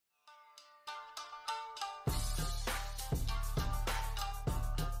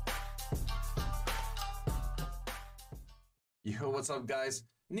Yo, what's up guys?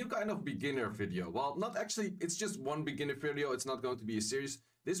 New kind of beginner video. Well, not actually, it's just one beginner video. It's not going to be a series.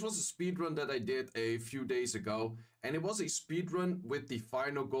 This was a speedrun that I did a few days ago, and it was a speedrun with the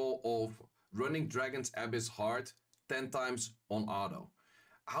final goal of running Dragon's Abyss hard 10 times on auto.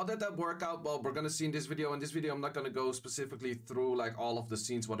 How did that work out? Well, we're gonna see in this video. In this video, I'm not gonna go specifically through like all of the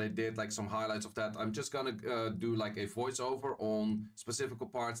scenes, what I did, like some highlights of that. I'm just gonna do like a voiceover on specific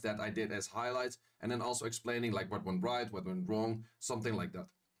parts that I did as highlights, and then also explaining like what went right, what went wrong, something like that.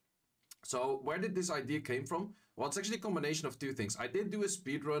 So where did this idea came from? Well, it's actually a combination of two things. I did do a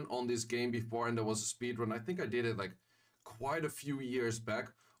speedrun on this game before, and there was a speedrun. I think I did it like quite a few years back,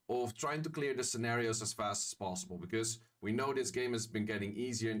 of trying to clear the scenarios as fast as possible, because we know this game has been getting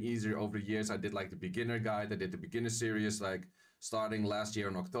easier and easier over the years. I did like the beginner guide, I did the beginner series like starting last year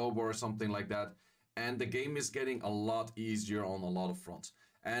in October or something like that, and the game is getting a lot easier on a lot of fronts.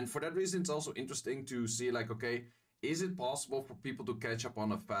 And for that reason, it's also interesting to see like, okay, is it possible for people to catch up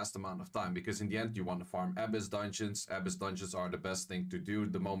on a fast amount of time? Because in the end, you want to farm Abyss dungeons. Abyss dungeons are the best thing to do.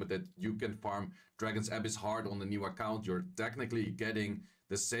 The moment that you can farm Dragon's Abyss hard on the new account, you're technically getting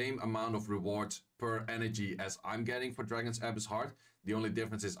the same amount of reward per energy as I'm getting for Dragon's Abyss hard. The only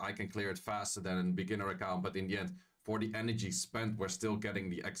difference is I can clear it faster than a beginner account, but in the end, for the energy spent, we're still getting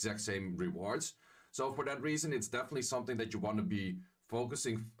the exact same rewards. So for that reason, it's definitely something that you want to be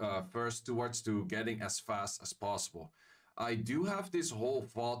focusing first towards to getting as fast as possible. I do have this whole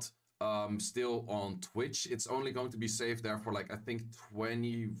VOD still on Twitch. It's only going to be saved there for like, I think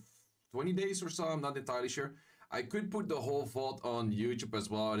 20 days or so. I'm not entirely sure. I could put the whole VOD on YouTube as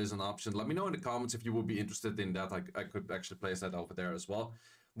well. It is an option. Let me know in the comments if you would be interested in that. I could actually place that over there as well.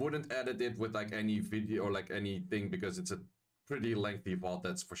 Wouldn't edit it with like any video or like anything, because it's a pretty lengthy VOD,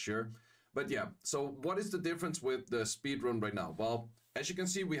 that's for sure. But yeah, so what is the difference with the speedrun right now? Well, as you can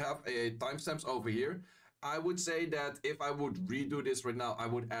see, we have a timestamps over here. I would say that if I would redo this right now, I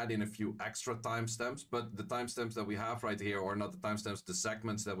would add in a few extra timestamps, but the timestamps that we have right here, or not the timestamps, the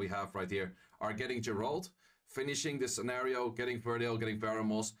segments that we have right here, are getting Geralt, finishing the scenario, getting Verdale, getting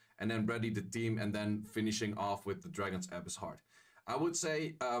Veramos, and then ready the team, and then finishing off with the Dragon's Abyss hard. I would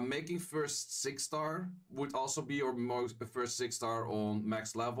say making first 6-star would also be, or most first 6-star on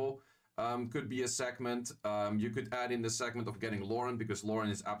max level. Could be a segment. You could add in the segment of getting Lauren, because Lauren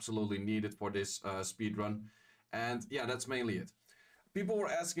is absolutely needed for this speedrun. And yeah, that's mainly it. People were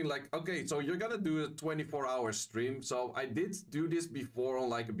asking like, okay, so you're gonna do a 24-hour stream. So I did do this before on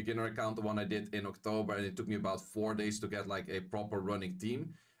like a beginner account, the one I did in October, and it took me about 4 days to get like a proper running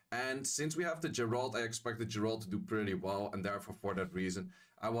team. And since we have the Geralt, I expected Geralt to do pretty well, and therefore for that reason,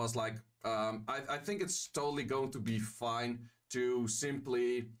 I was like, I think it's totally going to be fine to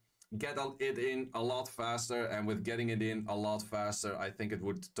simply get it in a lot faster, and with getting it in a lot faster, I think it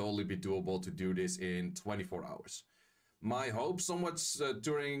would totally be doable to do this in 24 hours. My hope somewhat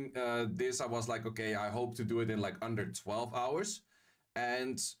during this, I was like, okay, I hope to do it in like under 12 hours.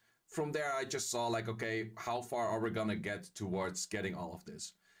 And from there, I just saw like, okay, how far are we gonna get towards getting all of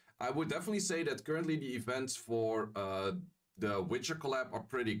this? I would definitely say that currently the events for the Witcher collab are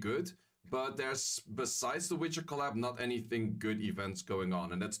pretty good. But there's, besides the Witcher collab, not anything good events going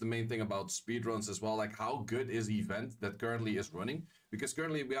on. And that's the main thing about speedruns as well. Like, how good is the event that currently is running? Because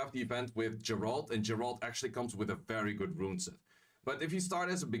currently we have the event with Geralt, and Geralt actually comes with a very good rune set. But if you start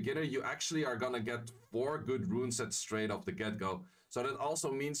as a beginner, you actually are gonna get 4 good rune sets straight off the get-go. So that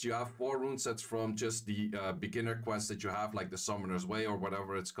also means you have 4 rune sets from just the beginner quest that you have, like the Summoner's Way or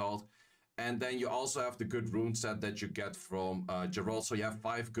whatever it's called. And then you also have the good rune set that you get from Geralt. So you have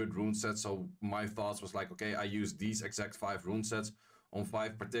 5 good rune sets. So my thoughts was like, okay, I use these exact 5 rune sets on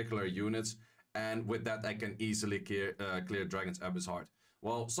 5 particular units. And with that, I can easily clear Dragon's Abyss hard.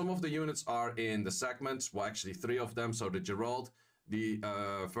 Well, some of the units are in the segments. Well, actually 3 of them. So the Geralt, the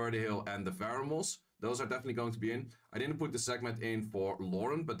Verdale, and the Veramos. Those are definitely going to be in. I didn't put the segment in for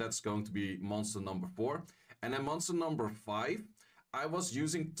Lauren, but that's going to be monster number 4. And then monster number 5. I was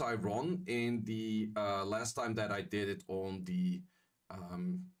using Tyrone in the last time that I did it on the,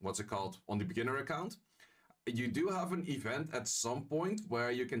 what's it called, on the beginner account. You do have an event at some point where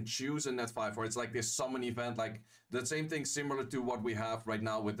you can choose a net 5, or it's like this summon event, like the same thing similar to what we have right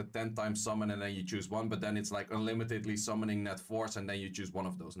now with the 10 times summon, and then you choose one, but then it's like unlimitedly summoning net 4s, and then you choose one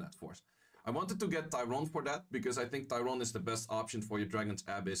of those net 4s. I wanted to get Tyrone for that, because I think Tyrone is the best option for your Dragon's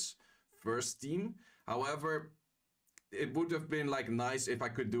Abyss first team. However, it would have been like nice if I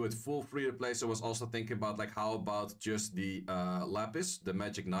could do it full free to play. So I was also thinking about like, how about just the Lapis, the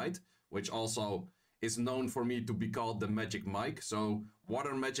Magic Knight, which also is known for me to be called the Magic Mike. So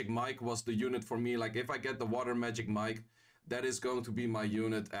Water Magic Mike was the unit for me. Like if I get the Water Magic Mike, that is going to be my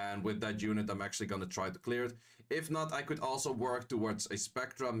unit, and with that unit I'm actually going to try to clear it. If not, I could also work towards a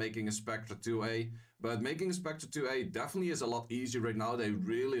Spectra, making a Spectra 2A, but making a Spectra 2A definitely is a lot easier right now. They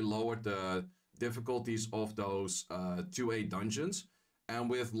really lowered the difficulties of those 2A dungeons, and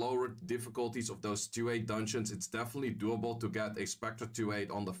with lower difficulties of those 2A dungeons, it's definitely doable to get a Spectra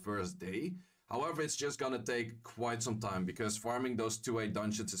 2A on the first day. However, it's just gonna take quite some time, because farming those 2A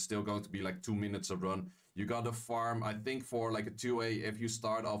dungeons is still going to be like 2 minutes a run. You gotta farm, I think for like a 2A, if you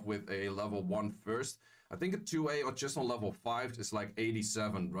start off with a level 1 first, I think a 2A or just on level 5 is like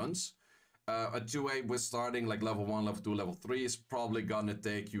 87 runs. A 2A with starting like level 1, level 2, level 3 is probably gonna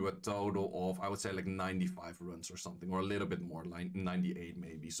take you a total of, I would say, like 95 runs or something, or a little bit more, like 98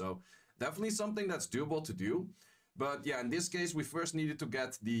 maybe. So definitely something that's doable to do. But yeah, in this case, we first needed to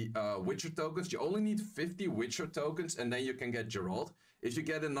get the Witcher tokens. You only need 50 Witcher tokens, and then you can get Geralt. If you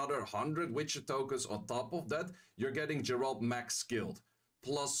get another 100 Witcher tokens on top of that, you're getting Geralt max skilled,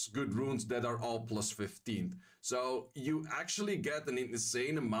 plus good runes that are all plus 15. So you actually get an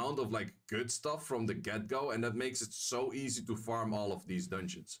insane amount of like good stuff from the get-go, and that makes it so easy to farm all of these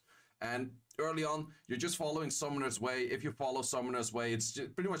dungeons. And early on, you're just following Summoner's Way. If you follow Summoner's Way, it's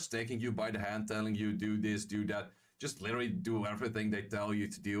just pretty much taking you by the hand, telling you do this, do that. Just literally do everything they tell you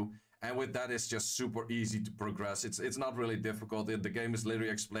to do. And with that, it's just super easy to progress. It's not really difficult. The game is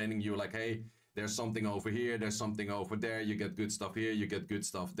literally explaining you like, hey, there's something over here, there's something over there. You get good stuff here, you get good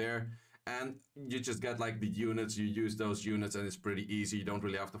stuff there. And you just get like the units, you use those units, and it's pretty easy. You don't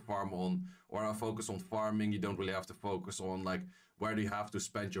really have to farm on, or focus on farming. You don't really have to focus on like, where do you have to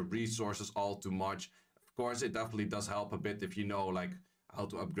spend your resources all too much. Of course, it definitely does help a bit if you know like how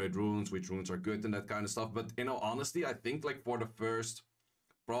to upgrade runes, which runes are good and that kind of stuff. But in all honesty, I think like for the first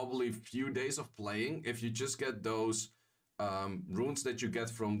probably few days of playing, if you just get those runes that you get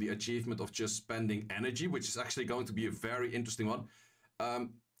from the achievement of just spending energy, which is actually going to be a very interesting one.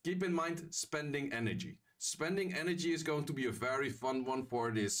 Keep in mind spending energy. Spending energy is going to be a very fun one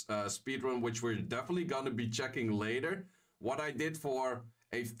for this speedrun, which we're definitely going to be checking later. What I did for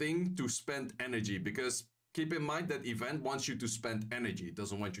a thing to spend energy, because keep in mind that event wants you to spend energy. It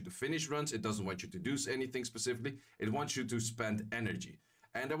doesn't want you to finish runs. It doesn't want you to do anything specifically. It wants you to spend energy.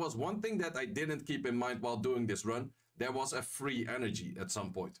 And there was one thing that I didn't keep in mind while doing this run. There was a free energy at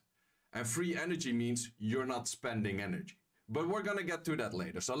some point. And free energy means you're not spending energy. But we're going to get to that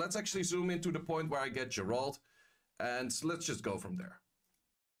later. So let's actually zoom into the point where I get Geralt. And let's just go from there.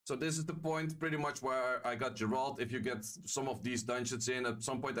 So this is the point pretty much where I got Geralt. If you get some of these dungeons in, at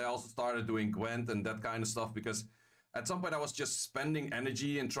some point I also started doing Gwent and that kind of stuff, because at some point I was just spending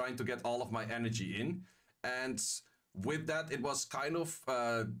energy and trying to get all of my energy in. And with that, it was kind of,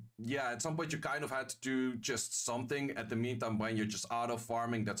 yeah, at some point you kind of had to do just something. At the meantime, when you're just out of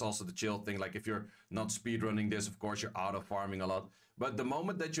farming, that's also the chill thing. Like if you're not speedrunning this, of course, you're out of farming a lot. But the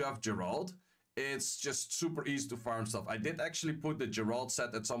moment that you have Geralt, it's just super easy to farm stuff. I did actually put the Geralt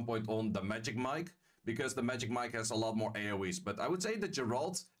set at some point on the Magic Mike, because the Magic Mike has a lot more AoEs. But I would say the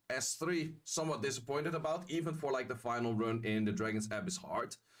Geralt S3, somewhat disappointed about, even for like the final run in the Dragon's Abyss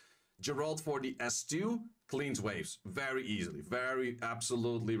Heart. Geralt for the S2 cleans waves very easily, very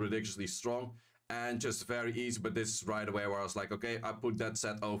absolutely ridiculously strong, and just very easy. But this is right away where I was like, okay, I put that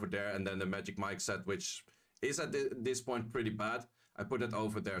set over there, and then the Magic Mike set, which is at this point pretty bad, I put it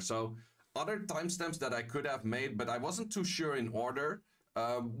over there. So other timestamps that I could have made, but I wasn't too sure in order,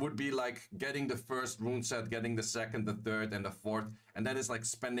 would be like getting the first rune set, getting the second, the third, and the fourth, and that is like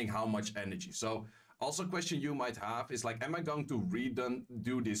spending how much energy. So also a question you might have is like, am I going to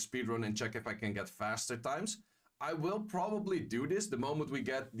do this speedrun and check if I can get faster times? I will probably do this the moment we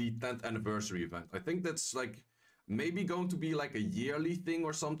get the 10th anniversary event. I think that's like maybe going to be like a yearly thing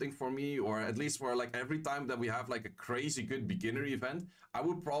or something for me, or at least for like every time that we have like a crazy good beginner event, I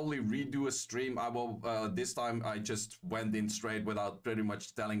would probably redo a stream. I will, this time I just went in straight without pretty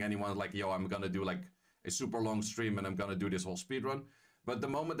much telling anyone like, yo, I'm gonna do like a super long stream and I'm gonna do this whole speedrun. But the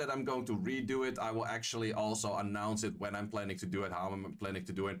moment that I'm going to redo it, I will actually also announce it when I'm planning to do it, how I'm planning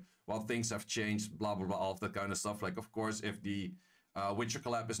to do it, what things have changed, blah, blah, blah, all of that kind of stuff. Like, of course, if the Witcher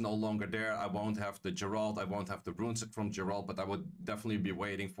collab is no longer there, I won't have the Geralt, I won't have the runeset from Geralt, but I would definitely be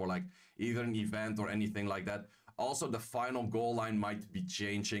waiting for like either an event or anything like that. Also, the final goal line might be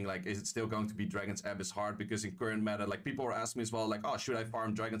changing. Like, is it still going to be Dragon's Abyss Heart? Because in current meta, like people are asking me as well, like, oh, should I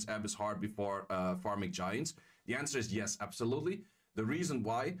farm Dragon's Abyss Heart before farming Giants? The answer is yes, absolutely. The reason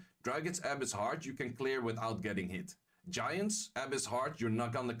why, Dragon's Abyss Heart you can clear without getting hit. Giants, Abyss Heart, you're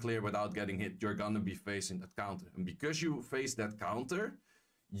not gonna clear without getting hit. You're gonna be facing that counter. And because you face that counter,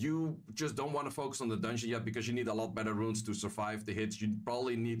 you just don't want to focus on the dungeon yet, because you need a lot better runes to survive the hits. You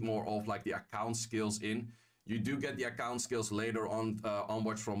probably need more of like the account skills in. You do get the account skills later on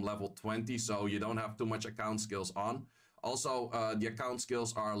onwards from level 20, so you don't have too much account skills on. Also, the account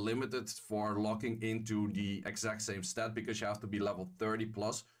skills are limited for locking into the exact same stat because you have to be level 30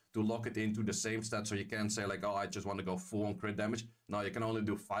 plus to lock it into the same stat. So you can't say like, oh, I just want to go full on crit damage. No, you can only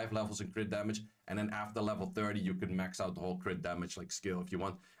do 5 levels in crit damage. And then after level 30, you can max out the whole crit damage like skill if you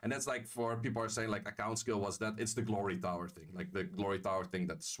want. And that's like for people are saying like account skill was that. It's the glory tower thing, like the glory tower thing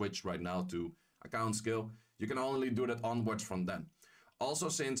that switched right now to account skill. You can only do that onwards from then. Also,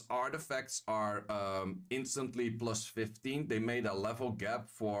 since artifacts are instantly plus 15, they made a level gap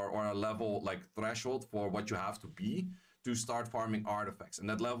for, or a level like threshold for what you have to be to start farming artifacts. And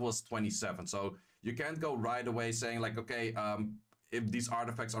that level is 27. So you can't go right away saying like, okay, if these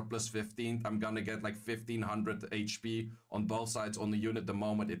artifacts are plus 15, I'm gonna get like 1500 HP on both sides on the unit the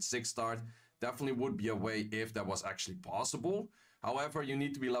moment it's 6-star. Definitely would be a way if that was actually possible. However, you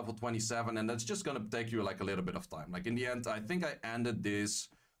need to be level 27, and that's just gonna take you like a little bit of time. Like in the end, I think I ended this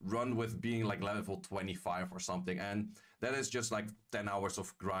run with being like level 25 or something, and that is just like 10 hours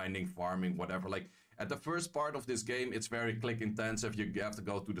of grinding, farming, whatever. Like at the first part of this game, it's very click intensive. You have to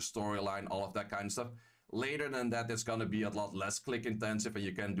go through the storyline, all of that kind of stuff. Later than that, it's gonna be a lot less click intensive, and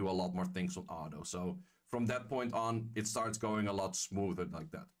you can do a lot more things on auto. So from that point on, it starts going a lot smoother like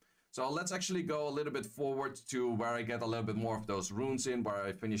that. So let's actually go a little bit forward to where I get a little bit more of those runes in, where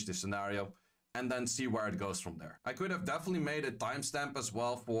I finish the scenario, and then see where it goes from there. I could have definitely made a timestamp as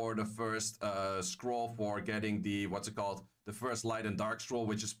well for the first scroll for getting the, what's it called, the first light and dark scroll,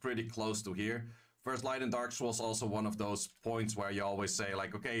 which is pretty close to here. First light and dark scroll is also one of those points where you always say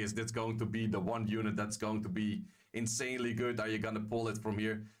like, okay, is this going to be the one unit that's going to be insanely good? Are you gonna pull it from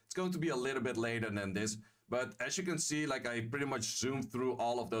here? It's going to be a little bit later than this. But as you can see, like I pretty much zoomed through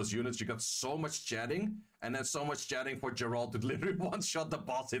all of those units. You got so much chatting, and then so much chatting for Gerald to literally one-shot the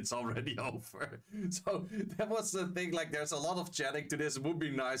boss. It's already over. So that was the thing. Like there's a lot of chatting to this. It would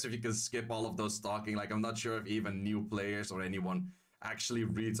be nice if you can skip all of those talking. Like I'm not sure if even new players or anyone actually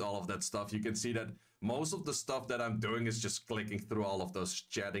reads all of that stuff. You can see that most of the stuff that I'm doing is just clicking through all of those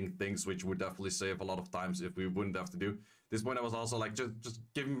chatting things, which would definitely save a lot of times if we wouldn't have to do. This point I was also like, just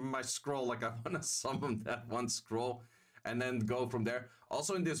give me my scroll, like I want to summon that one scroll and then go from there.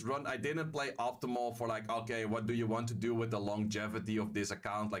 Also in this run, I didn't play optimal for like, okay, what do you want to do with the longevity of this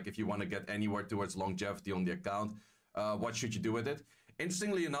account? Like if you want to get anywhere towards longevity on the account, what should you do with it?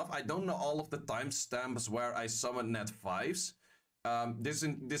 Interestingly enough, I don't know all of the timestamps where I summon net 5s.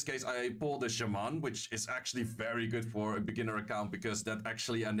 In this case, I pulled a shaman, which is actually very good for a beginner account because that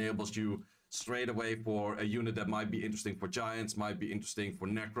actually enables you straight away for a unit that might be interesting for giants, might be interesting for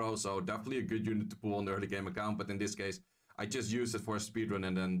necro. So definitely a good unit to pull on the early game account. But in this case, I just used it for a speedrun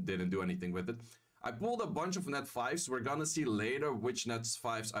and then didn't do anything with it. I pulled a bunch of net 5s. We're gonna see later which net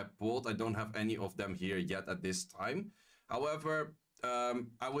 5s I pulled. I don't have any of them here yet at this time. However,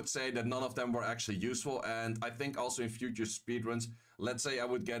 I would say that none of them were actually useful, and I think also in future speedruns, let's say I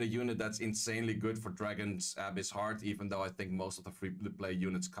would get a unit that's insanely good for Dragon's Abyss Heart, even though I think most of the free-to-play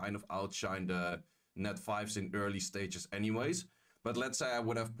units kind of outshine the net 5s in early stages anyways. But let's say I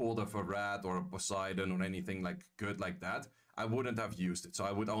would have pulled a Verad or a Poseidon or anything like good like that, I wouldn't have used it. So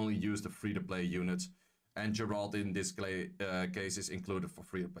I would only use the free-to-play units, and Gerald in this case is included for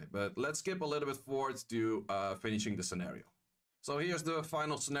free-to-play. But let's skip a little bit forward to finishing the scenario. So here's the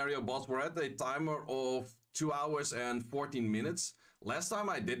final scenario boss. We're at a timer of 2 hours and 14 minutes. Last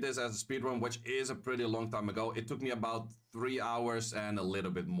time I did this as a speedrun, which is a pretty long time ago, it took me about 3 hours and a little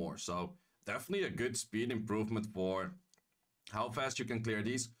bit more. So definitely a good speed improvement for how fast you can clear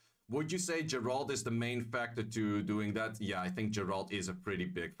these. Would you say Gerald is the main factor to doing that? Yeah, I think Gerald is a pretty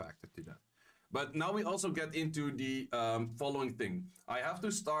big factor to that. But now we also get into the following thing. I have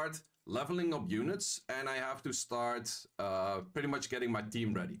to start leveling up units, and I have to start pretty much getting my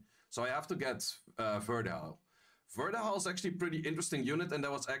team ready. So I have to get Verdehal. Verdehal is actually a pretty interesting unit, and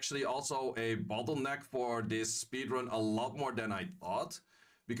that was actually also a bottleneck for this speedrun a lot more than I thought.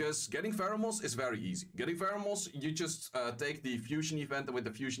 Because getting Pheromones is very easy. Getting Pheromones, you just take the fusion event, and with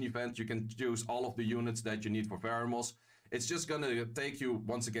the fusion event you can choose all of the units that you need for Pheromones. It's just gonna take you,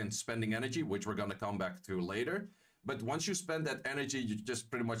 once again, spending energy, which we're gonna come back to later. But once you spend that energy, you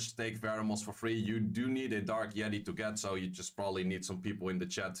just pretty much take Pheromones for free. You do need a Dark Yeti to get, so you just probably need some people in the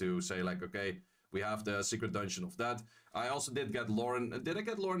chat to say like, okay, we have the secret dungeon of that. I also did get Lauren. Did I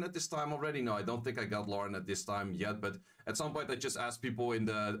get Lauren at this time already? No, I don't think I got Lauren at this time yet, but at some point I just asked people in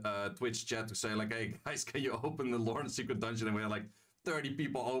the Twitch chat to say like, hey guys, can you open the Lauren secret dungeon? And we had like 30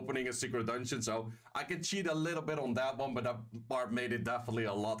 people opening a secret dungeon, so I could cheat a little bit on that one, but that part made it definitely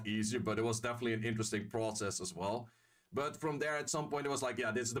a lot easier, but it was definitely an interesting process as well. But from there, at some point, it was like,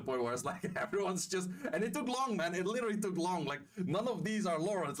 yeah, this is the point where it's like everyone's just, and it took long, man. It literally took long. Like none of these are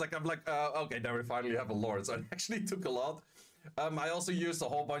Lawrence. Like I'm like, okay, now we finally have a Lawrence. So it actually took a lot. I also used a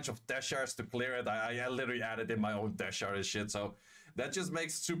whole bunch of test shards to clear it. I literally added in my own test shard and shit. So that just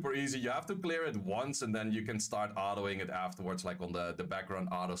makes it super easy. You have to clear it once, and then you can start autoing it afterwards, like on the background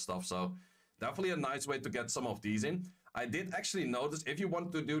auto stuff. So definitely a nice way to get some of these in. I did actually notice if you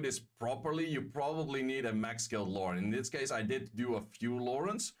want to do this properly, you probably need a max skilled Lauren. In this case, I did do a few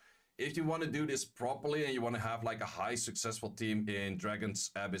Laurens. If you want to do this properly and you want to have like a high successful team in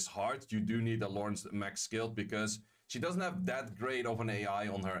Dragon's Abyss Heart, you do need a Lawrence max skilled because she doesn't have that great of an AI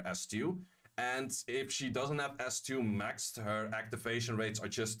on her S2. And if she doesn't have S2 maxed, her activation rates are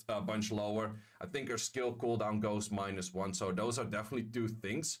just a bunch lower. I think her skill cooldown goes -1. So those are definitely two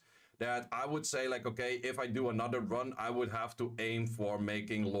things that I would say, like, okay, if I do another run, I would have to aim for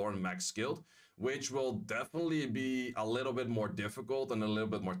making Lauren max skilled, which will definitely be a little bit more difficult and a little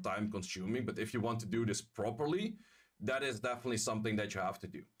bit more time consuming. But if you want to do this properly, that is definitely something that you have to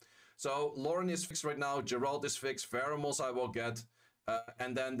do. So Lauren is fixed right now, Gerald is fixed, Pheromones I will get,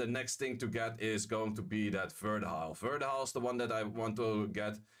 and then the next thing to get is going to be that Verdehile. Verdehile is the one that I want to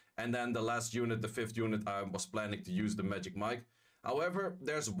get, and then the last unit, the 5th unit, I was planning to use the Magic Mike. However,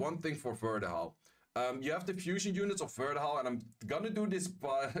 there's one thing for Verdehile. You have the fusion units of Verdehile, and I'm gonna do this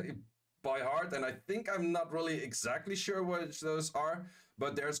by heart, and I think I'm not really exactly sure which those are,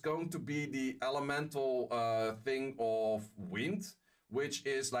 but there's going to be the elemental thing of Wind, which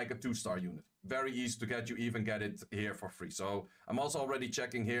is like a 2-star unit. Very easy to get, you even get it here for free. So I'm also already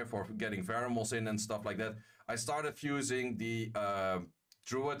checking here for getting Pheromones in and stuff like that. I started fusing the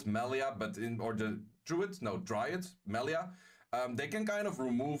Druid Melia, Dryad Melia. They can kind of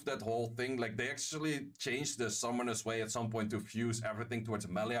remove that whole thing. Like they actually changed the Summoner's Way at some point to fuse everything towards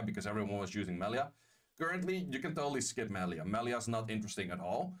Melia because everyone was using Melia. Currently, you can totally skip Melia. Melia's not interesting at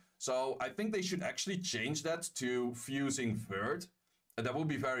all. So I think they should actually change that to fusing Verd. That would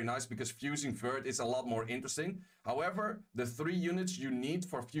be very nice because fusing Verd is a lot more interesting. However, the 3 units you need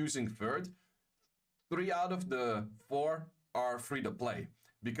for fusing Verd, 3 out of the 4 are free to play.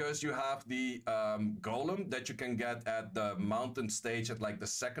 Because you have the golem that you can get at the mountain stage at like the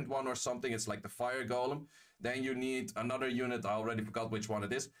 2nd one or something. It's like the fire golem. Then you need another unit. I already forgot which one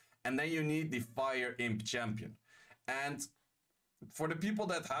it is. And then you need the fire imp champion. And for the people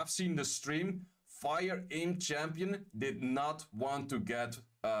that have seen the stream, fire imp champion did not want to get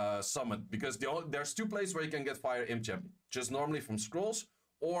summoned. Because there's 2 places where you can get fire imp champion. Just normally from scrolls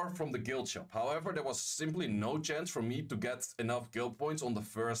or from the guild shop. However, there was simply no chance for me to get enough guild points on the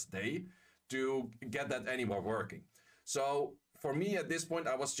first day to get that anywhere working. So for me at this point,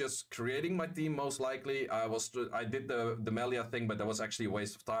 I was just creating my team most likely. I did the Melia thing, but that was actually a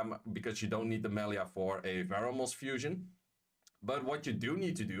waste of time because you don't need the Melia for a Pheromones fusion. But what you do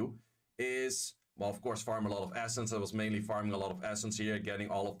need to do is, well, of course, farm a lot of essence. I was mainly farming a lot of essence here, getting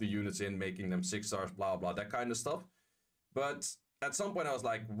all of the units in, making them 6 stars, blah, blah, that kind of stuff. But at some point I was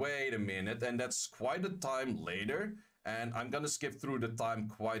like, wait a minute, and that's quite a time later, and I'm gonna skip through the time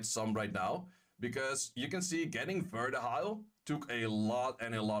quite some right now, because you can see getting Verdehile took a lot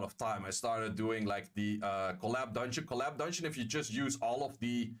of time. I started doing like the collab dungeon. Collab dungeon, if you just use all of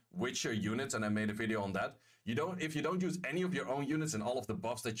the Witcher units, and I made a video on that, if you don't use any of your own units and all of the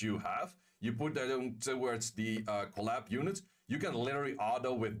buffs that you have, you put that towards the collab units, you can literally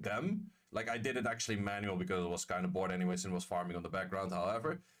auto with them. Like I did it actually manual because I was kind of bored anyways and was farming on the background,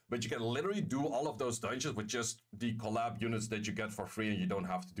 however. But you can literally do all of those dungeons with just the collab units that you get for free, and you don't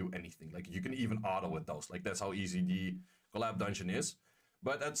have to do anything. Like you can even auto with those. Like that's how easy the collab dungeon is.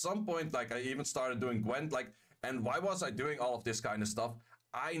 But at some point, like I even started doing Gwent, and why was I doing all of this kind of stuff?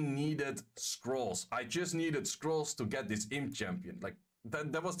 I needed scrolls. I just needed scrolls to get this imp champion. Like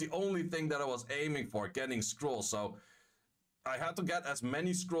that was the only thing that I was aiming for, getting scrolls. So I had to get as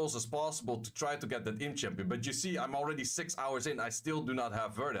many scrolls as possible to try to get that imp champion. But you see, I'm already 6 hours in. I still do not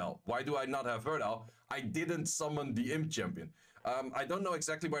have Verdehile. Why do I not have Verdehile? I didn't summon the imp champion. I don't know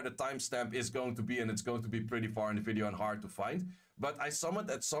exactly where the timestamp is going to be, and it's going to be pretty far in the video and hard to find. But I summoned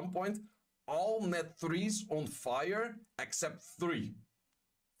at some point all net 3s on fire except 3.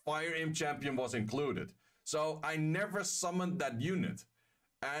 Fire imp champion was included. So I never summoned that unit.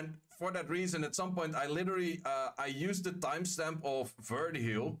 And for that reason, at some point, I literally, I used the timestamp of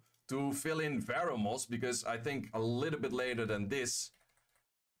Verdehile to fill in Pheromones, because I think a little bit later than this,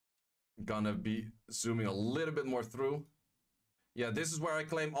 gonna be zooming a little bit more through. Yeah, this is where I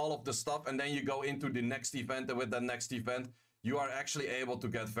claim all of the stuff, and then you go into the next event, and with that next event, you are actually able to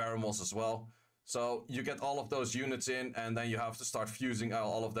get Pheromones as well. So you get all of those units in, and then you have to start fusing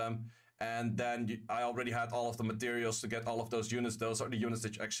all of them. And then I already had all of the materials to get all of those units. Those are the units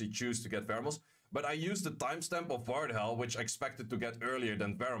that you actually choose to get Veramos. But I used the timestamp of Vardhel, which I expected to get earlier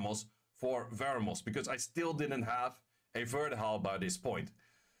than Veramos, for Veramos, because I still didn't have a Vardhel by this point.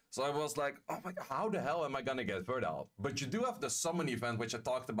 So I was like, oh my god, how the hell am I gonna get Vardhel? But you do have the summon event, which I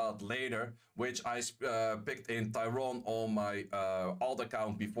talked about later, which I picked in Tyrone on my alt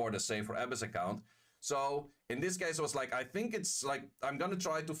account before the Save for Abyss account. So in this case, I was like, I think it's like, I'm gonna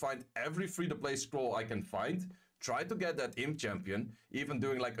try to find every free-to-play scroll I can find, try to get that Imp Champion, even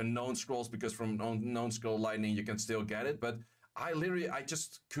doing like unknown scrolls, because from unknown scroll lightning you can still get it. But I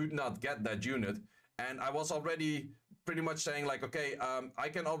just could not get that unit. And I was already pretty much saying like, okay, I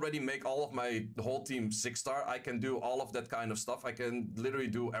can already make all of the whole team 6-star. I can do all of that kind of stuff. I can literally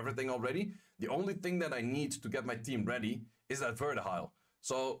do everything already. The only thing that I need to get my team ready is that Vardhel.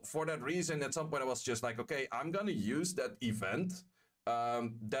 So for that reason, at some point I was just like, okay, I'm gonna use that event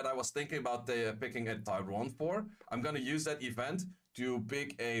that I was thinking about picking a Tyrone for. I'm gonna use that event to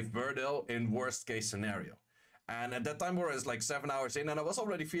pick a Vardhel in worst case scenario. And at that time, we were like 7 hours in, and I was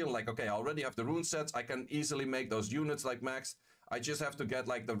already feeling like, okay, I already have the rune sets. I can easily make those units like max. I just have to get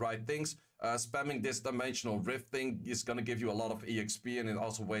like the right things. Spamming this dimensional rift thing is going to give you a lot of EXP, and it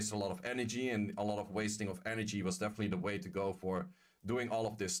also wastes a lot of energy, and a lot of wasting of energy was definitely the way to go for doing all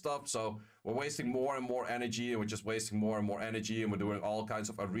of this stuff. So we're wasting more and more energy, and we're just wasting more and more energy, and we're doing all kinds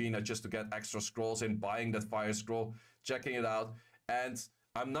of arena just to get extra scrolls in, buying that fire scroll, checking it out. And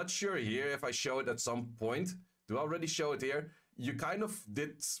I'm not sure here if I show it at some point. Do I already show it here? You kind of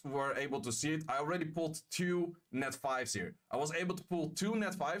were able to see it. I already pulled 2 net 5s here. I was able to pull 2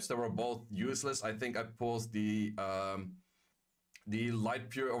 net 5s that were both useless. I think I pulled the light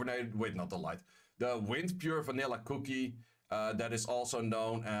pure, or no, wait, not the light. The wind pure vanilla cookie that is also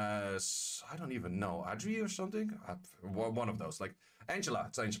known as, I don't even know, Adri or something? One of those, like Angela,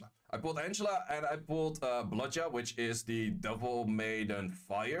 it's Angela. I pulled Angela and I pulled Bludja, which is the Devil Maiden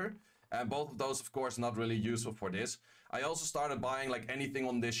Fire. And both of those, of course, not really useful for this. I also started buying like anything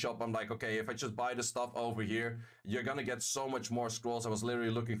on this shop. I'm like, okay, if I just buy the stuff over here, you're gonna get so much more scrolls. I was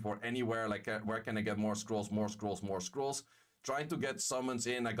literally looking for anywhere, like where can I get more scrolls, more scrolls, more scrolls. Trying to get summons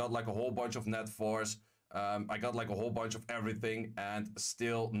in. I got like a whole bunch of net 4s. I got like a whole bunch of everything and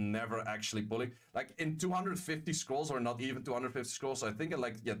still never actually pulling. Like in 250 scrolls, or not even 250 scrolls, so I think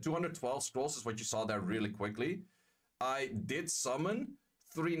like, yeah, 212 scrolls is what you saw there really quickly. I did summon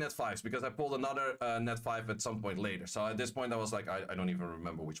 3 net 5s because I pulled another net 5 at some point later. So at this point I was like, I don't even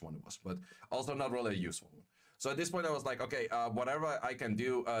remember which one it was, but also not really a useful one. So at this point I was like, okay, whatever I can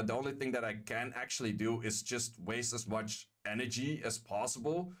do, the only thing that I can actually do is just waste as much energy as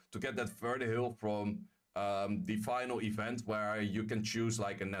possible to get that Vardhel from the final event where you can choose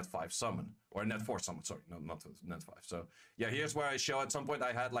like a net 5 summon, or a net 4 summon, sorry, no, not net 5. So yeah, here's where I show at some point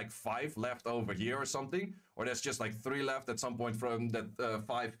I had like 5 left over here or something, or there's just like 3 left at some point from that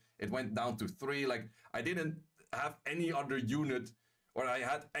 5. It went down to 3. Like I didn't have any other unit, or I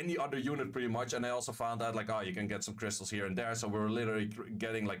had any other unit pretty much, and I also found out like, oh, you can get some crystals here and there. So we were literally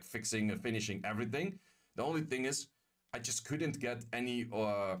getting like fixing and finishing everything. The only thing is I just couldn't get any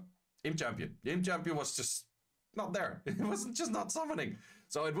Imp Champion. The Imp Champion was just not there. It wasn't just not summoning.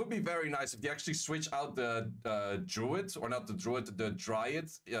 So it would be very nice if they actually switch out the Druid, or not the Druid, the Dryad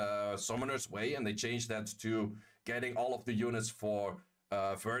Summoner's Way, and they change that to getting all of the units for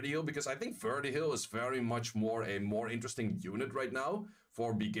Vardhel, because I think Vardhel is very much a more interesting unit right now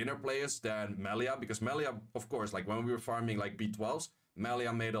for beginner players than Melia, because Melia, of course, like when we were farming like B12s,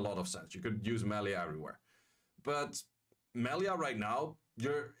 Melia made a lot of sense. You could use Melia everywhere. But Melia right now,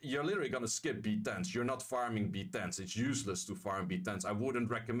 you're literally gonna skip B10s. You're not farming B10s. It's useless to farm B10s. I wouldn't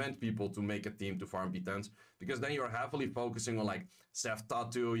recommend people to make a team to farm B10s, because then you're heavily focusing on like Seth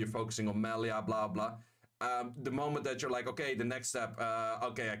Tattoo, you're focusing on Melia, blah blah. The moment that you're like, okay, the next step,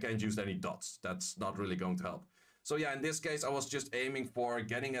 okay, I can't use any dots. That's not really going to help. So yeah, in this case, I was just aiming for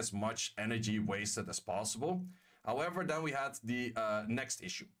getting as much energy wasted as possible. However, then we had the next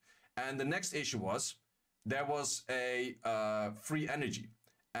issue. And the next issue was, there was a free energy.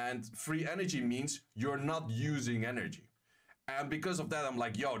 And free energy means you're not using energy. And because of that, I'm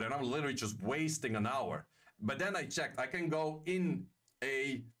like, yo, then I'm literally just wasting an hour. But then I checked, I can go in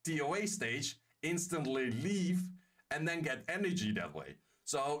a TOA stage, instantly leave, and then get energy that way.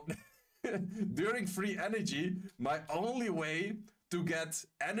 So during free energy, my only way to get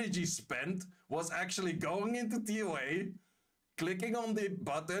energy spent was actually going into TOA, clicking on the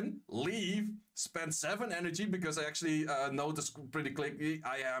button, leave, spend 7 energy, because I actually noticed pretty quickly.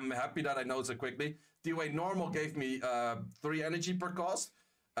 I am happy that I noticed it quickly. TOA normal gave me 3 energy per cost.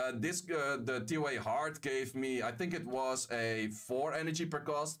 The TOA Heart gave me, I think it was a 4 energy per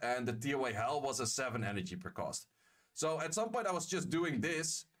cost, and the TOA Hell was a 7 energy per cost. So at some point I was just doing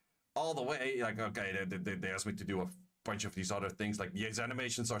this all the way, like, okay, they asked me to do a bunch of these other things, like these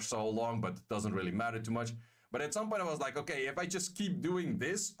animations are so long, but it doesn't really matter too much. But at some point I was like, okay, if I just keep doing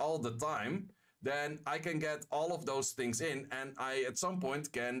this all the time, then I can get all of those things in, and I at some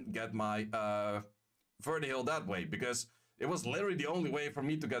point can get my Vertihill that way, because it was literally the only way for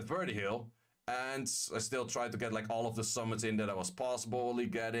me to get Vertihill. And I still tried to get like all of the summits in that I was possibly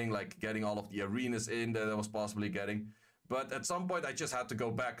getting, like getting all of the arenas in that I was possibly getting. But at some point I just had to go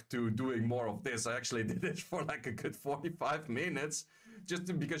back to doing more of this. I actually did it for like a good 45 minutes,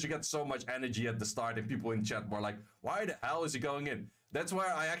 because you get so much energy at the start, and people in chat were like, why the hell is he going in? That's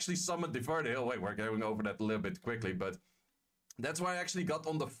where I actually summoned the Vertihill. Wait, we're going over that a little bit quickly, but that's where I actually got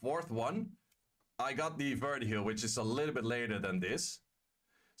on the 4th one. I got the Vertihill, which is a little bit later than this.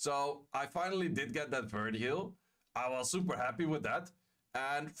 So I finally did get that Vertihill. I was super happy with that.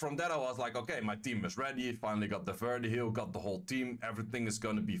 And from that I was like, okay, my team is ready. Finally got the Vertihill, got the whole team. Everything is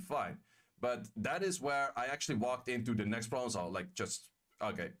going to be fine. But that is where I actually walked into the next problem. So like just,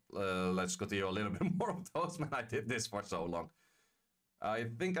 okay, let's continue a little bit more of those. Man, I did this for so long. I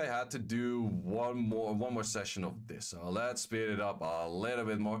think I had to do one more session of this, so let's speed it up a little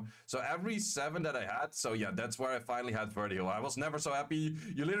bit more. So every 7 that I had, so yeah, that's where I finally had Vertihill. I was never so happy.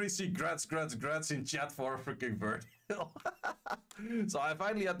 You literally see grats in chat for a freaking Vertihill. So I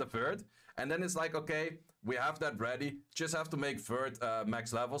finally had the Vert, and then it's like, okay, we have that ready. Just have to make Vert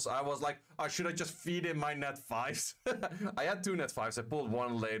max levels. I was like, oh, should I just feed in my net 5s? I had 2 net 5s. I pulled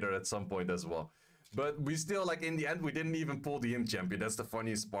one later at some point as well. But we still, like, in the end, we didn't even pull the Imp Champion. That's the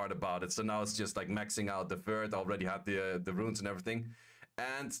funniest part about it. So now it's just, like, maxing out the Vert. Already had the runes and everything.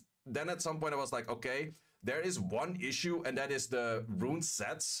 And then at some point I was like, okay, there is one issue, and that is the rune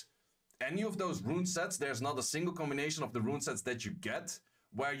sets. Any of those rune sets, there's not a single combination of the rune sets that you get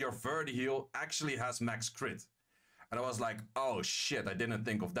where your Vertihill actually has max crit. And I was like, oh shit, I didn't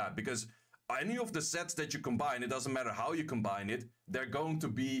think of that. Because any of the sets that you combine, it doesn't matter how you combine it, they're going to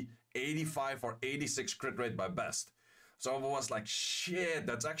be 85 or 86 crit rate by best. So I was like, shit,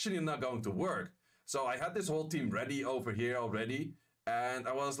 that's actually not going to work. So I had this whole team ready over here already. And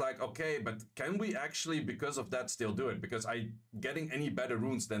I was like, okay, but can we actually, because of that, still do it? Because getting any better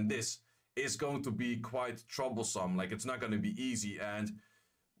runes than this is going to be quite troublesome. Like, it's not going to be easy. And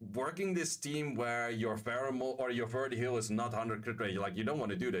working this team where your Pheromone or your Vertihill is not 100 crit rate, like, you don't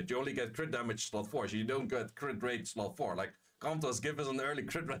want to do that. You only get crit damage slot 4, so you don't get crit rate slot 4. Like, Comtos, give us an early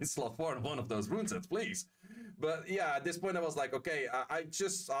crit rate slot 4 on one of those rune sets, please. But yeah, at this point I was like, okay,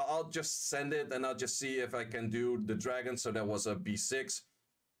 I'll just send it, and I'll just see if I can do the dragon. So that was a B6.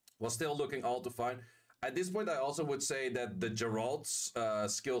 Was still looking all too fine. At this point I also would say that the Gerald's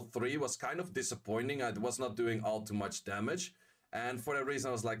skill 3 was kind of disappointing. It was not doing all too much damage. And for that reason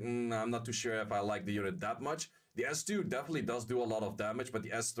I was like, I'm not too sure if I like the unit that much. The S2 definitely does do a lot of damage, but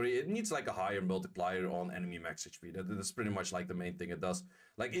the S3, it needs like a higher multiplier on enemy max HP. That's pretty much like the main thing it does.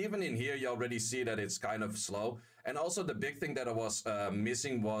 Like, even in here, you already see that it's kind of slow. And also the big thing that I was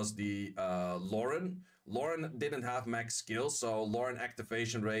missing was the Lauren. Lauren didn't have max skills, so Lauren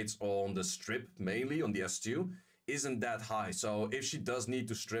activation rates on the strip, mainly on the S2, isn't that high. So if she does need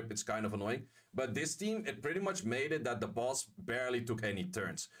to strip, it's kind of annoying. But this team, it pretty much made it that the boss barely took any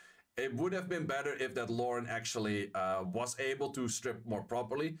turns. It would have been better if that Lauren actually was able to strip more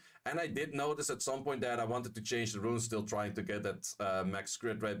properly. And I did notice at some point that I wanted to change the runes, still trying to get that max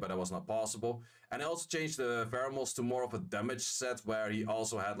crit rate, but that was not possible. And I also changed the Pheromones to more of a damage set, where he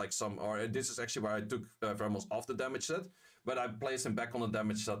also had like some, or this is actually where I took Pheromones off the damage set. But I placed him back on the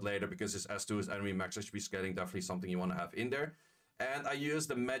damage set later, because his S2 is enemy max HP scaling, definitely something you want to have in there. And I use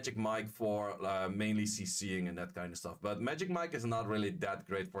the Magic Mike for mainly CCing and that kind of stuff. But Magic Mike is not really that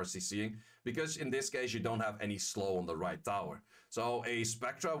great for CCing, because in this case you don't have any slow on the right tower. So a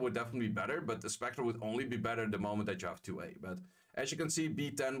Spectra would definitely be better, but the Spectra would only be better the moment that you have 2A. But as you can see,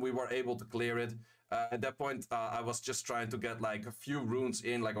 B10, we were able to clear it. At that point, I was just trying to get like a few runes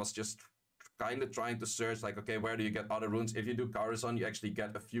in. Like, I was just kind of trying to search, like, okay, where do you get other runes? If you do Karazhan, you actually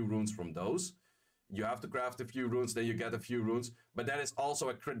get a few runes from those. You have to craft a few runes, then you get a few runes. But that is also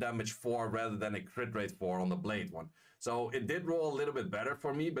a crit damage 4 rather than a crit rate 4 on the blade one. So it did roll a little bit better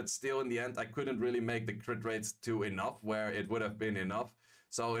for me, but still in the end I couldn't really make the crit rates to enough where it would have been enough.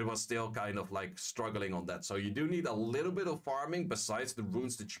 So it was still kind of like struggling on that. So you do need a little bit of farming besides the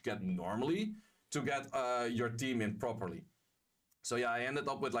runes that you get normally to get your team in properly. So yeah, I ended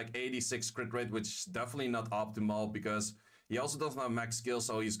up with like 86 crit rate, which is definitely not optimal, because He also doesn't have max skill,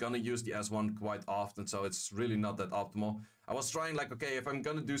 so he's gonna use the S1 quite often, so it's really not that optimal. I was trying like, okay, if I'm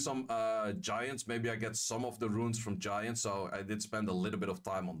gonna do some giants, maybe I get some of the runes from giants, so I did spend a little bit of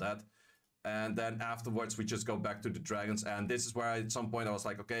time on that. And then afterwards, we just go back to the dragons. And this is where at some point I was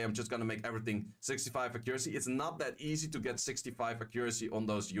like, okay, I'm just going to make everything 65 accuracy. It's not that easy to get 65 accuracy on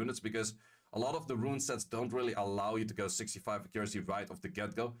those units because a lot of the rune sets don't really allow you to go 65 accuracy right off the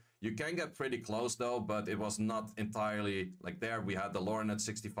get-go. You can get pretty close though, but it was not entirely like there. We had the Lauren at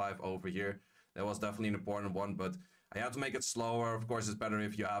 65 over here. That was definitely an important one, but I had to make it slower. Of course, it's better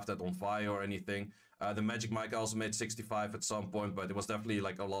if you have that on fire or anything. The Magic Mike also made 65 at some point, but it was definitely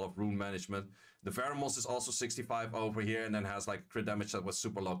like a lot of rune management. The Veramos is also 65 over here and then has like crit damage that was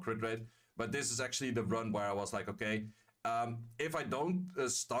super low crit rate. But this is actually the run where I was like, okay, if I don't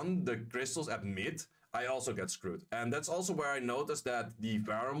stun the crystals at mid, I also get screwed. And that's also where I noticed that the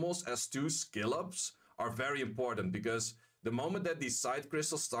Veramos as 2 skill ups are very important because the moment that these side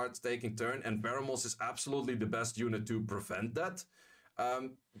crystals start taking turn, and Veramos is absolutely the best unit to prevent that,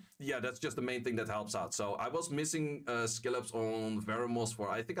 yeah, that's just the main thing that helps out. So I was missing skill ups on Veramos for,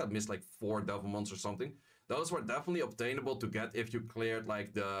 I think I missed like 4 Devilmons or something. Those were definitely obtainable to get if you cleared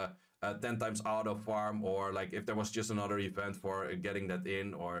like the 10 times auto farm, or like if there was just another event for getting that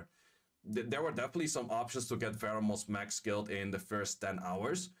in, or there were definitely some options to get Veramos max skilled in the first 10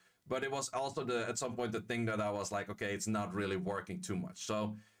 hours. But it was also at some point the thing that I was like, okay, it's not really working too much.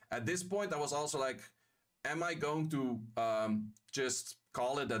 So at this point I was also like, am I going to just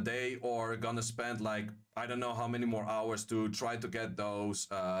call it a day, or gonna spend like, I don't know how many more hours to try to get those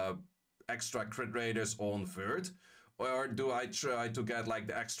extra crit raiders on Vert? Or do I try to get like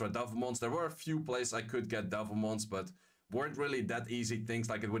the extra Devilmons? There were a few places I could get Devilmons, but weren't really that easy things.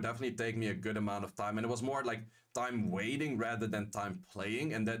 Like it would definitely take me a good amount of time, and it was more like time waiting rather than time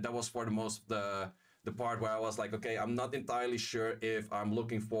playing. And that was for the most the part where I was like, okay, I'm not entirely sure if I'm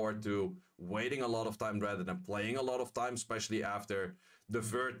looking forward to waiting a lot of time rather than playing a lot of time, especially after the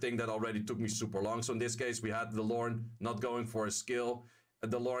Vert thing that already took me super long. So in this case, we had the Lorne not going for a skill.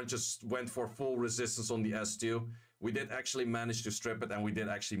 The Lorne just went for full resistance on the S2. We did actually manage to strip it, and we did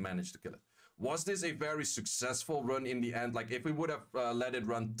actually manage to kill it. Was this a very successful run in the end? Like, if we would have let it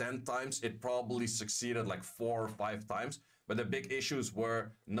run 10 times, it probably succeeded like 4 or 5 times. But the big issues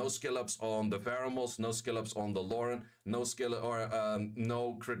were no skill ups on the Veramos, no skill ups on the Lauren, no skill or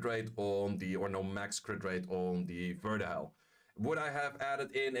no crit rate on the, or no max crit rate on the Vertihel. Would I have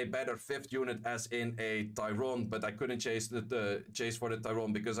added in a better 5th unit as in a Tyrone, but I couldn't chase chase for the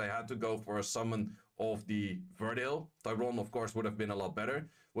Tyrone because I had to go for a summon of the Vertihel. Tyrone, of course, would have been a lot better.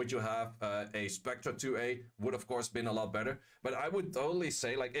 Would you have a Spectra 2A, would of course been a lot better. But I would totally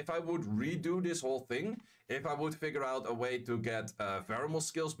say, like, if I would redo this whole thing, if I would figure out a way to get Veramos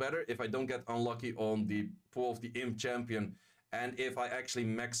skills better, if I don't get unlucky on the pool of the Imp Champion, and if I actually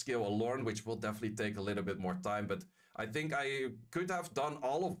max skill a Lorne, which will definitely take a little bit more time, but I think I could have done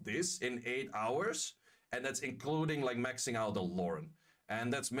all of this in 8 hours, and that's including like maxing out the Lorne.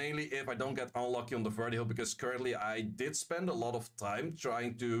 And that's mainly if I don't get unlucky on the Vertihel, because currently I did spend a lot of time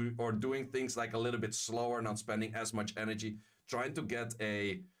trying to, or doing things like a little bit slower, not spending as much energy, trying to get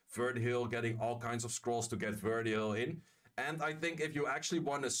a Vertihel, getting all kinds of scrolls to get Vertihel in. And I think if you actually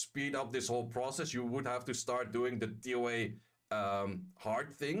want to speed up this whole process, you would have to start doing the TOA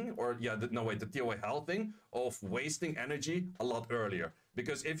hard thing, or yeah, the TOA hell thing of wasting energy a lot earlier.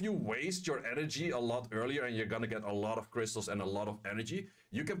 Because if you waste your energy a lot earlier and you're gonna get a lot of crystals and a lot of energy,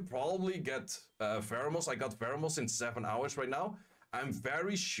 you can probably get Veramos. I got Veramos in 7 hours right now. I'm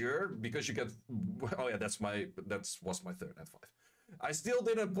very sure, because you get, oh yeah, was my 3rd net 5. I still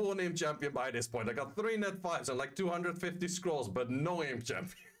didn't pull an Imp Champion by this point. I got 3 net 5s and like 250 scrolls, but no Imp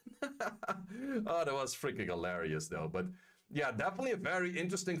Champion. Oh, that was freaking hilarious though. But yeah, definitely a very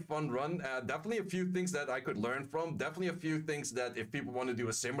interesting, fun run. Definitely a few things that I could learn from. Definitely a few things that if people want to do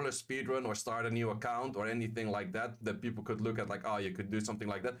a similar speed run or start a new account or anything like that, that people could look at like, oh, you could do something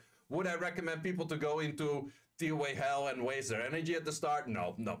like that. Would I recommend people to go into TOA hell and waste their energy at the start?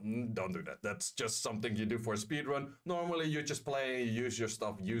 No, don't do that. That's just something you do for a speed run. Normally you just play, you use your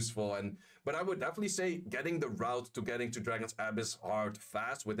stuff useful. But I would definitely say getting the route to getting to Dragon's Abyss hard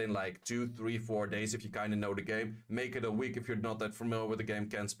fast within like 2, 3, 4 days if you kind of know the game. Make it a week if you're not that familiar with the game,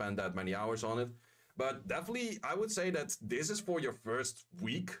 can't spend that many hours on it. But definitely I would say that this is for your first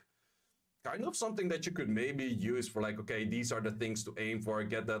week. Kind of something that you could maybe use for like, okay, these are the things to aim for.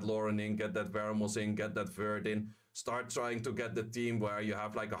 Get that Lauren in, get that Veramos in, get that Vert in. Start trying to get the team where you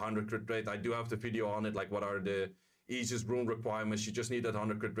have like 100 crit rate. I do have the video on it, like what are the easiest rune requirements. You just need that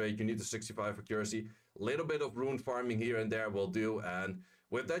 100 crit rate, you need the 65 accuracy. A little bit of rune farming here and there will do. And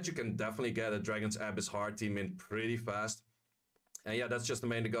with that, you can definitely get a Dragon's Abyss hard team in pretty fast. And yeah, that's just the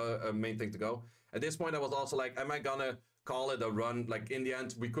main thing to go. At this point, I was also like, am I gonna call it a run? Like in the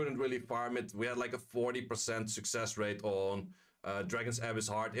end, we couldn't really farm it. We had like a 40% success rate on Dragon's Abyss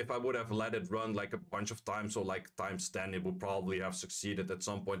Heart. If I would have let it run like a bunch of times, or like times 10, it would probably have succeeded at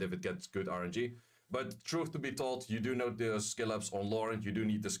some point if it gets good RNG. But truth to be told, you do need the skill ups on Lauren, you do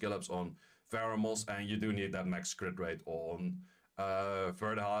need the skill ups on Pheromones, and you do need that max crit rate on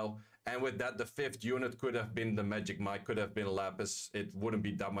Vertile. And with that, the 5th unit could have been the Magic Mike, could have been Lapis. It wouldn't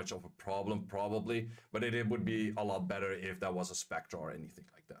be that much of a problem, probably, but it would be a lot better if that was a Spectre or anything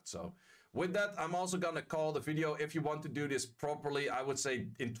like that. So with that, I'm also gonna call the video. If you want to do this properly, I would say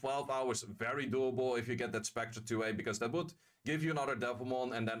in 12 hours, very doable if you get that Spectre 2A, because that would give you another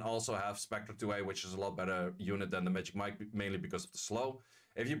Devilmon and then also have Spectre 2A, which is a lot better unit than the Magic Mike, mainly because of the slow.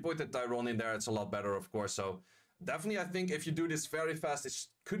 If you put the Tyrone in there, it's a lot better, of course. So definitely, I think if you do this very fast, it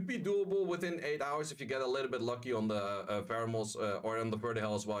could be doable within 8 hours if you get a little bit lucky on the Pheromones or on the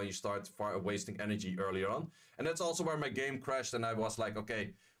Vertihell as well, and you start wasting energy earlier on. And that's also where my game crashed, and I was like,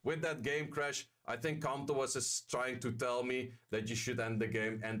 okay, with that game crash, I think Kamto was just trying to tell me that you should end the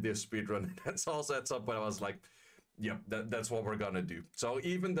game, end this speedrun. That's also at some point I was like, yep, that's what we're gonna do. So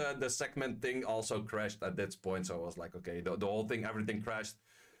even the segment thing also crashed at this point, so I was like, okay, the whole thing, everything crashed.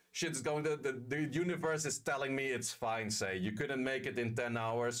 Shit is going, the universe is telling me it's fine, say. You couldn't make it in 10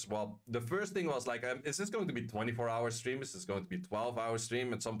 hours. Well, the first thing was like, is this going to be 24-hour stream? Is this going to be 12-hour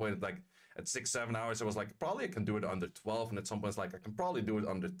stream? At some point, like, at 6-7 hours, I was like, probably I can do it under 12. And at some point, it's like, I can probably do it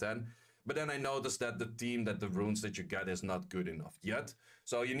under 10. But then I noticed that the runes that you get is not good enough yet.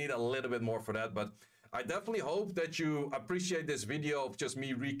 So you need a little bit more for that. But I definitely hope that you appreciate this video of just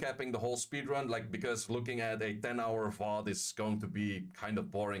me recapping the whole speedrun, like, because looking at a 10-hour VOD is going to be kind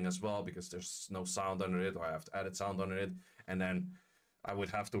of boring as well, because there's no sound under it, or I have to add sound under it, and then I would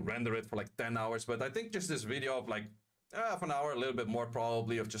have to render it for like 10 hours. But I think just this video of like half an hour, a little bit more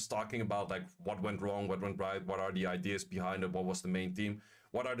probably, of just talking about like what went wrong, what went right, what are the ideas behind it, what was the main theme,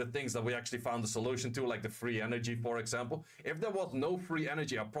 what are the things that we actually found the solution to, like the free energy, for example. If there was no free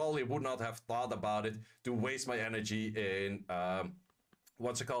energy, I probably would not have thought about it to waste my energy in,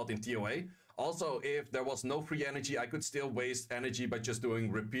 in TOA. Also, if there was no free energy, I could still waste energy by just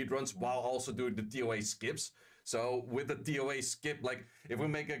doing repeat runs while also doing the TOA skips. So with the TOA skip, like if we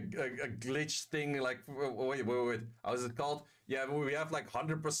make a glitch thing, like, wait, how is it called? Yeah, we have like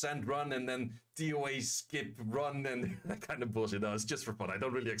 100% run and then TOA skip run and that kind of bullshit. No, it's just for fun. I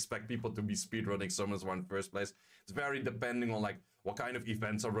don't really expect people to be speedrunning Summoners War in the first place. It's very depending on like what kind of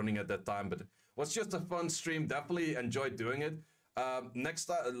events are running at that time, but it was just a fun stream. Definitely enjoyed doing it. Next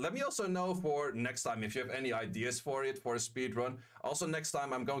time, let me also know for next time if you have any ideas for it, for a speed run. Also, next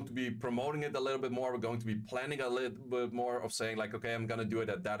time I'm going to be promoting it a little bit more. We're going to be planning a little bit more of saying like, okay, I'm gonna do it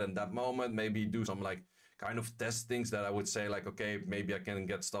at that and that moment. Maybe do some like kind of test things that I would say like, okay, maybe I can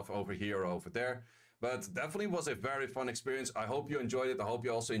get stuff over here or over there. But definitely was a very fun experience. I hope you enjoyed it. I hope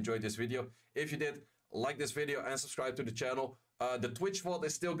you also enjoyed this video. If you did, like this video and subscribe to the channel. The Twitch VOD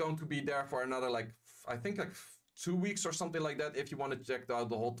is still going to be there for another like, I think like 2 weeks or something like that. If you want to check out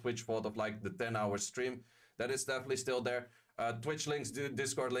the whole Twitch VOD of like the 10-hour stream, that is definitely still there. Twitch links,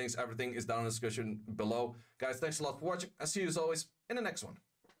 Discord links, everything is down in the description below. Guys, thanks a lot for watching. I'll see you as always in the next one.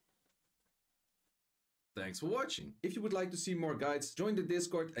 Thanks for watching. If you would like to see more guides, join the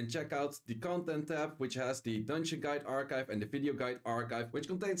Discord and check out the content tab, which has the dungeon guide archive and the video guide archive, which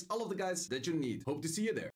contains all of the guides that you need. Hope to see you there.